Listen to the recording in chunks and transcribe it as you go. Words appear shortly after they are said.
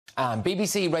And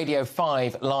BBC Radio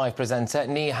 5 live presenter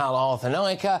Nihal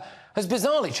Arthanayake has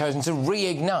bizarrely chosen to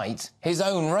reignite his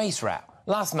own race row.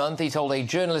 Last month, he told a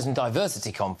journalism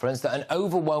diversity conference that an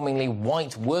overwhelmingly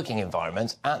white working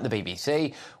environment at the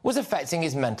BBC was affecting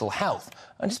his mental health.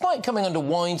 And despite coming under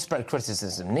widespread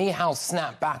criticism, Nihal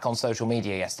snapped back on social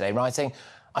media yesterday, writing,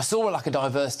 "I saw a lack of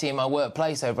diversity in my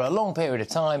workplace over a long period of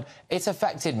time. It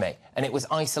affected me, and it was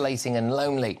isolating and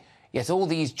lonely. Yet all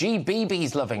these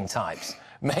GBBs-loving types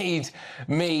made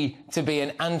me to be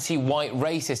an anti-white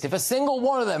racist. If a single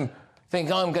one of them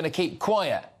think I'm going to keep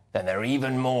quiet, then they're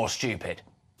even more stupid."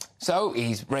 So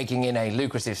he's raking in a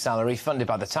lucrative salary funded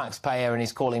by the taxpayer, and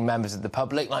he's calling members of the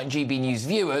public, like GB News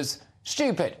viewers,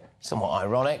 stupid. Somewhat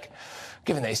ironic,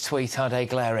 given that his tweet had a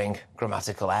glaring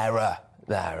grammatical error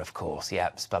there, of course.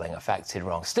 Yep, spelling affected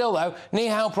wrong. Still, though,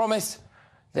 Nihal promised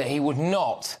that he would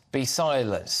not be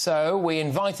silenced. So we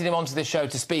invited him onto the show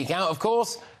to speak out, of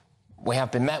course. We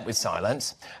have been met with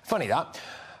silence. Funny that.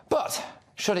 But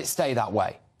should it stay that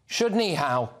way? Should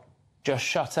Nihal just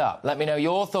shut up? Let me know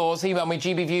your thoughts. Email me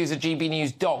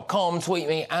gbviews@gbnews.com. Tweet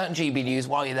me at gbnews.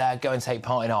 While you're there, go and take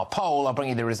part in our poll. I'll bring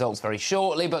you the results very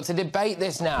shortly. But to debate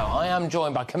this now, I am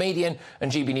joined by comedian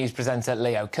and GB News presenter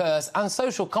Leo Kearse and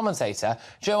social commentator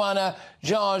Joanna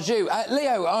Jarju.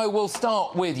 Leo, I will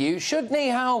start with you. Should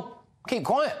Nihal keep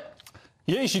quiet?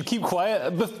 Yeah, he should keep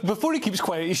quiet. Before he keeps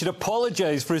quiet, he should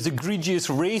apologise for his egregious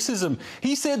racism.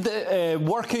 He said that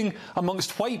working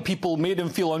amongst white people made him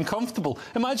feel uncomfortable.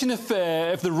 Imagine if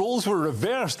the roles were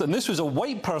reversed and this was a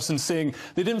white person saying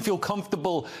they didn't feel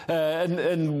comfortable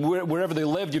in wherever they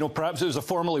lived. You know, perhaps it was a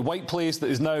formerly white place that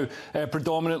is now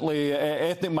predominantly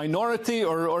ethnic minority,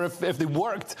 or if they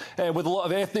worked with a lot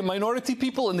of ethnic minority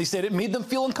people and they said it made them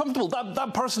feel uncomfortable.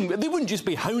 That person, they wouldn't just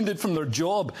be hounded from their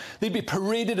job. They'd be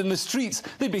paraded in the streets.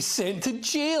 They'd be sent to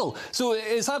jail. So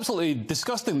it's absolutely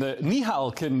disgusting that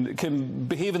Nihal can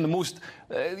behave in the most,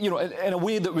 in a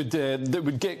way that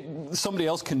would get somebody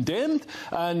else condemned,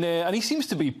 and he seems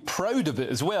to be proud of it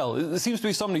as well. It seems to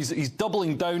be something he's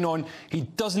doubling down on. He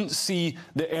doesn't see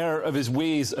the error of his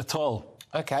ways at all.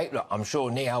 OK, look, I'm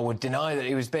sure Nihal would deny that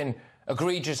he was been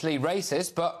egregiously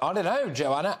racist, but I don't know,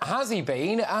 Joanna, has he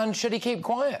been, and should he keep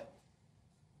quiet?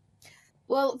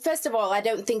 Well, first of all, I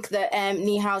don't think that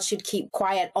Nihal should keep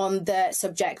quiet on the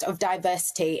subject of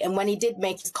diversity. And when he did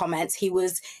make his comments,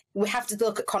 we have to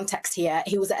look at context here.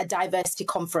 He was at a diversity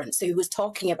conference, so he was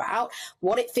talking about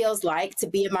what it feels like to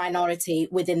be a minority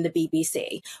within the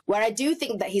BBC. Where I do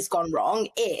think that he's gone wrong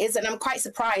is, and I'm quite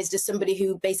surprised as somebody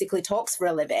who basically talks for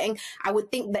a living, I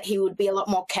would think that he would be a lot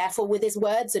more careful with his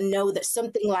words and know that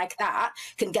something like that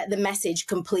can get the message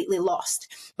completely lost.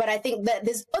 But I think that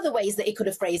there's other ways that he could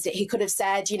have phrased it. He could have said,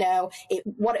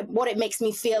 what it makes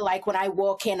me feel like when I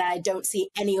walk in, I don't see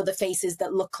any other faces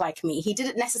that look like me. He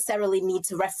didn't necessarily need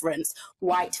to reference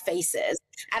white faces.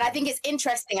 And I think it's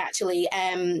interesting, actually,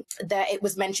 that it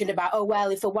was mentioned about, oh,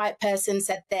 well, if a white person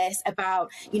said this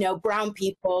about, brown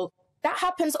people, that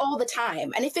happens all the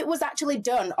time. And if it was actually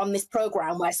done on this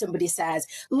programme where somebody says,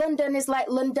 London is like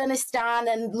Londonistan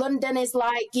and London is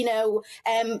like,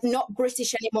 not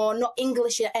British anymore, not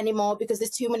English anymore because there's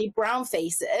too many brown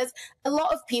faces, a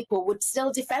lot of people would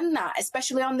still defend that,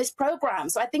 especially on this programme.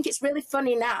 So I think it's really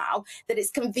funny now that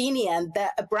it's convenient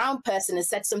that a brown person has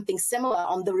said something similar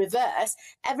on the reverse.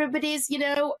 Everybody's,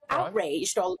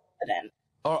 outraged all of a sudden.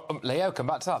 Leo, come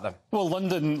back to that then. Well,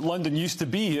 London used to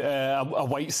be a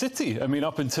white city. I mean,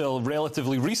 up until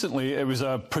relatively recently, it was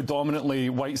a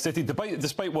predominantly white city,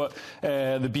 despite what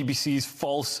the BBC's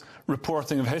false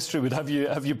reporting of history would have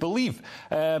you believe.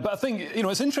 But I think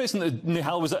it's interesting that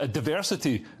Nihal was at a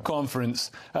diversity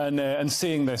conference and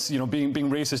saying this,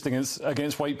 being racist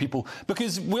against white people,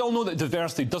 because we all know that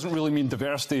diversity doesn't really mean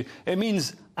diversity. It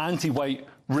means anti-white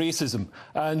racism.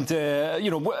 And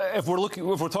if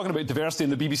we're talking about diversity in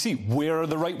the BBC, where are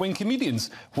the right-wing comedians?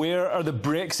 Where are the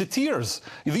Brexiteers?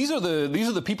 These are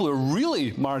the people who are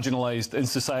really marginalised in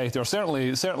society, or certainly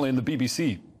in the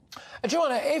BBC.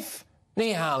 Joanna, if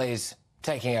Nihal is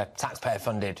taking a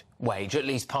taxpayer-funded wage, at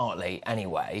least partly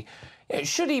anyway,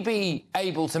 should he be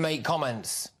able to make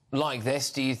comments like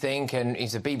this, do you think? And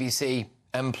he's a BBC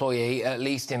employee, at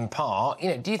least in part.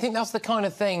 Do you think that's the kind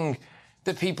of thing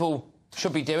that people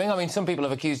should be doing? I mean, some people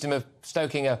have accused him of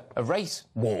stoking a race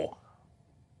war.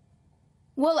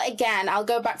 Well, again, I'll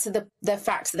go back to the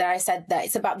facts that I said, that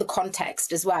it's about the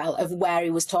context as well of where he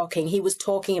was talking. He was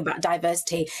talking about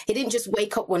diversity. He didn't just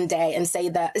wake up one day and say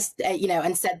that,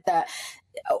 and said that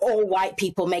all white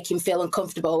people make him feel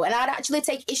uncomfortable. And I'd actually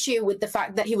take issue with the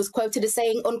fact that he was quoted as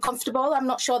saying uncomfortable. I'm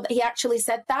not sure that he actually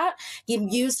said that. He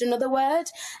used another word.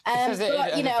 He says it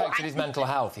affected his mental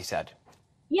health, he said.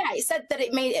 Yeah, it said that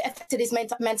it affected his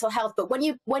mental health, but when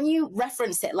you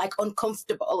reference it like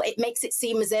uncomfortable, it makes it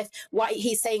seem as if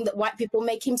he's saying that white people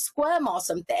make him squirm or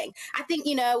something. I think,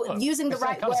 you know, using the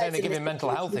right words. Saying they give him mental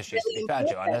health issues, to be fair,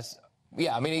 Joanna.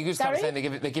 Yeah, I mean, he was kind of saying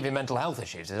they give him mental health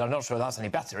issues. I'm not sure that's any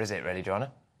better, is it, really, Joanna?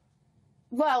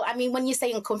 Well, I mean, when you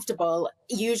say uncomfortable,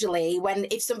 usually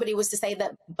if somebody was to say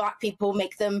that black people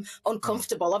make them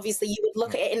uncomfortable, obviously you would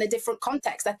look at it in a different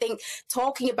context. I think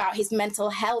talking about his mental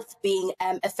health being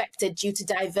affected due to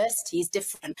diversity is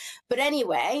different. But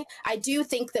anyway, I do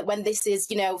think that when this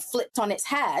is, you know, flipped on its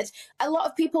head, a lot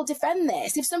of people defend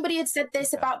this. If somebody had said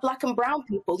this about black and brown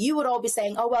people, you would all be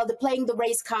saying, oh, well, they're playing the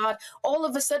race card all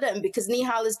of a sudden because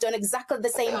Nihal has done exactly the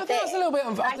same thing. I think that's a little bit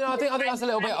unfair. I think that's a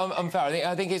little bit unfair.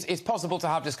 I think it's possible to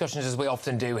have discussions, as we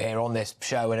often do here on this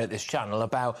show and at this channel,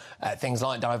 about things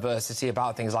like diversity,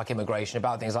 about things like immigration,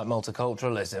 about things like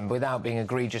multiculturalism, without being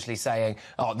egregiously saying,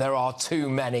 oh, there are too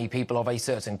many people of a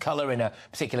certain colour in a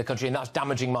particular country and that's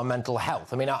damaging my mental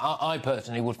health. I mean, I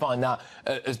personally would find that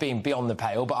as being beyond the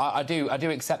pale, but I do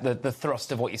accept the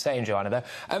thrust of what you're saying, Joanna,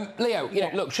 there. Leo, you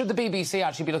know, look, should the BBC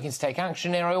actually be looking to take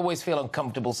action here? I always feel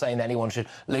uncomfortable saying that anyone should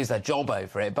lose their job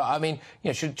over it, but I mean, you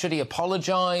know, should he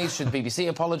apologise? Should the BBC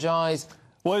apologise?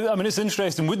 Well, I mean, it's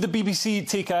interesting. Would the BBC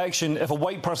take action if a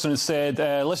white person had said,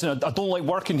 listen, I don't like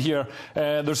working here,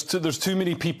 there's too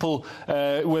many people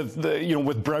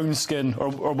with brown skin or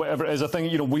whatever it is? I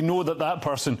think, you know, we know that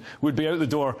person would be out the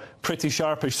door pretty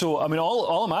sharpish. So, I mean,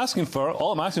 all I'm asking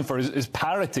for is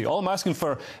parity. All I'm asking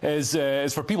for is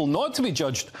for people not to be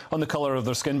judged on the colour of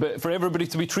their skin, but for everybody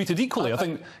to be treated equally. I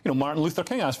think, you know, Martin Luther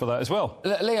King asked for that as well.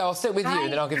 Leo, I'll sit with you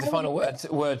and then I'll give the final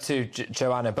word to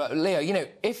Joanna. But, Leo, you know,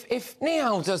 if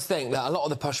Nihal does think that a lot of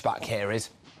the pushback here is,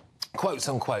 quotes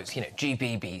unquote, you know,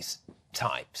 GBB's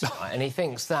types, right? And he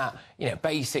thinks that, you know,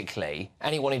 basically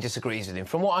anyone who disagrees with him,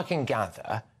 from what I can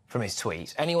gather from his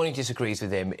tweets, anyone who disagrees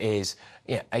with him is,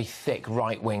 you know, a thick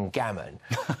right-wing gammon.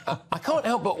 I can't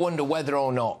help but wonder whether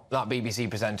or not that BBC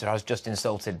presenter has just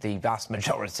insulted the vast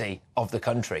majority of the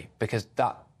country, because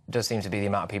that does seem to be the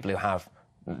amount of people who have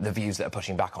the views that are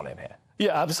pushing back on him here.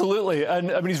 Yeah, absolutely.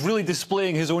 And, I mean, he's really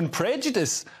displaying his own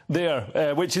prejudice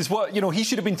there, which is what, you know, he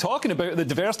should have been talking about at the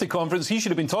diversity conference. He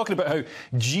should have been talking about how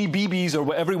GBBs, or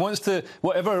whatever he wants to,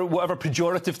 whatever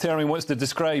pejorative term he wants to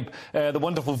describe the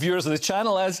wonderful viewers of the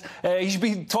channel as, he should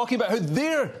be talking about how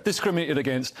they're discriminated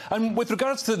against. And with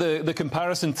regards to the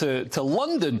comparison to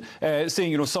London,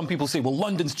 saying, you know, some people say, well,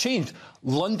 London's changed.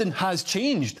 London has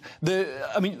changed.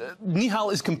 I mean,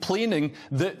 Nihal is complaining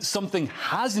that something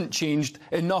hasn't changed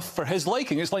enough for his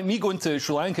liking. It's like me going to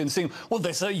Sri Lanka and saying, well,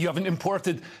 you haven't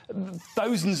imported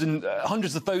thousands and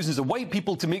hundreds of thousands of white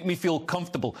people to make me feel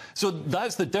comfortable. So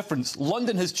that's the difference.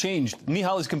 London has changed.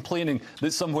 Nihal is complaining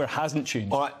that somewhere hasn't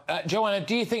changed. All right. Joanna,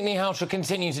 do you think Nihal should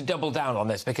continue to double down on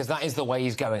this? Because that is the way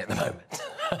he's going at the moment.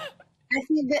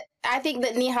 I think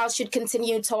that Nihal should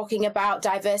continue talking about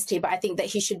diversity, but I think that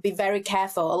he should be very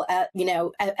careful, you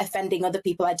know, offending other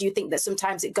people. I do think that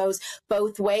sometimes it goes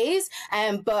both ways.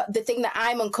 But the thing that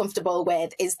I'm uncomfortable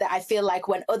with is that I feel like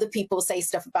when other people say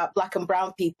stuff about black and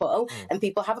brown people and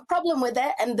people have a problem with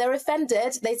it and they're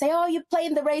offended, they say, oh, you're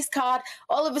playing the race card.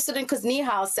 All of a sudden, because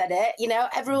Nihal said it, you know,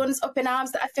 everyone's up in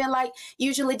arms. That I feel like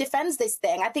usually defends this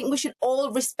thing. I think we should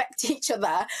all respect each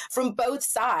other from both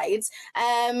sides,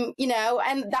 you know,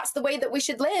 and that's the way that we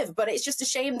should live. But it's just a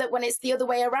shame that when it's the other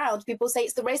way around, people say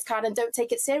it's the race card and don't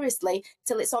take it seriously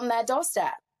till it's on their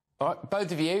doorstep. All right,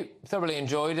 both of you thoroughly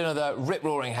enjoyed another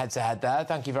rip-roaring head-to-head there.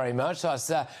 Thank you very much. So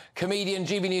that's comedian,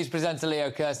 GB News presenter Leo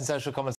Kirst and social commentator